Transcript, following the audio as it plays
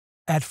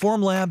At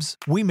Formlabs,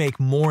 we make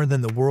more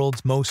than the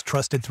world's most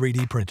trusted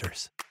 3D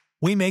printers.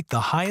 We make the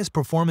highest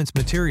performance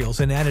materials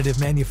in additive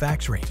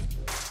manufacturing.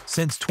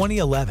 Since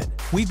 2011,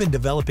 we've been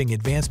developing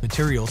advanced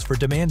materials for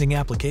demanding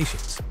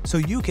applications, so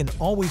you can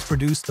always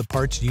produce the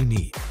parts you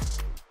need.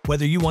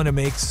 Whether you want to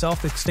make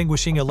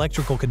self-extinguishing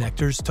electrical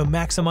connectors to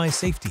maximize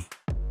safety,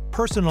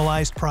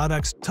 personalized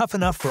products tough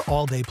enough for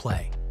all-day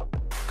play,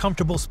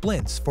 comfortable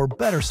splints for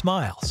better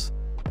smiles,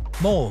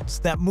 molds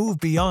that move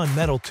beyond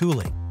metal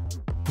tooling,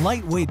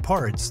 lightweight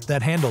parts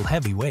that handle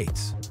heavy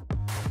weights,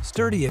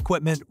 sturdy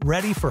equipment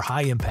ready for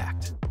high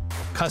impact,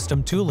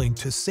 custom tooling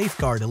to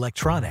safeguard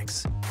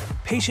electronics,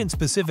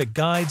 patient-specific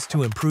guides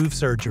to improve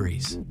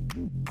surgeries,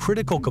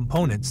 critical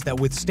components that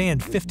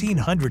withstand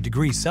 1500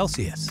 degrees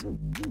Celsius,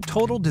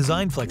 total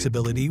design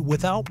flexibility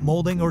without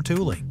molding or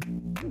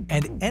tooling,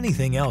 and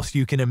anything else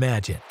you can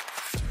imagine.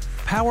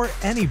 Power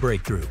any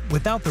breakthrough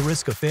without the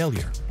risk of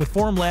failure with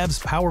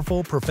Formlabs'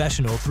 powerful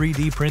professional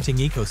 3D printing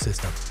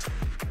ecosystem.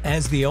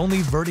 As the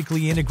only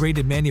vertically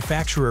integrated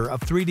manufacturer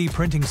of 3D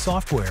printing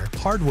software,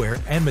 hardware,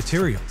 and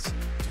materials,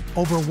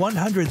 over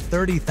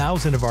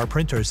 130,000 of our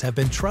printers have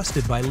been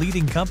trusted by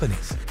leading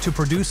companies to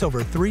produce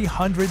over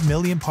 300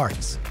 million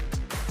parts.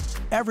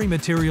 Every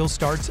material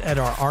starts at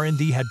our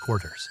R&D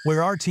headquarters,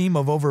 where our team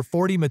of over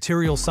 40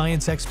 material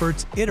science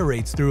experts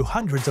iterates through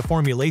hundreds of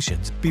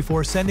formulations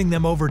before sending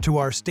them over to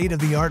our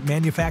state-of-the-art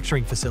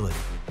manufacturing facility.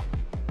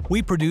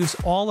 We produce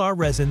all our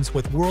resins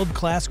with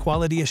world-class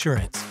quality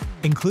assurance,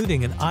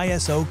 including an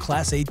ISO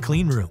Class 8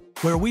 clean room,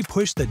 where we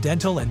push the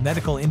dental and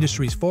medical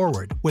industries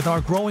forward with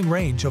our growing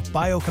range of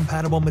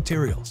biocompatible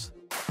materials.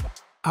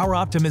 Our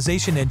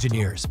optimization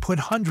engineers put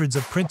hundreds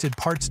of printed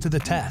parts to the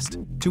test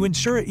to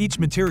ensure each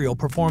material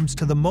performs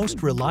to the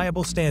most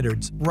reliable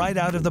standards right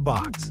out of the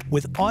box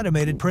with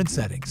automated print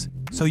settings,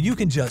 so you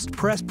can just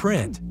press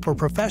print for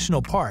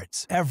professional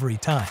parts every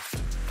time.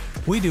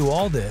 We do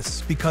all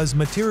this because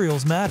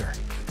materials matter.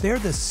 They're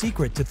the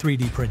secret to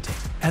 3D printing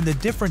and the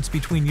difference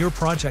between your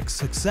project's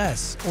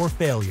success or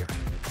failure.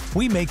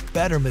 We make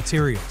better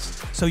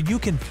materials so you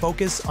can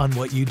focus on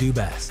what you do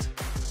best.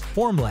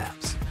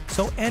 Formlabs,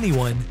 so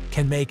anyone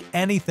can make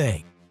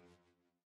anything.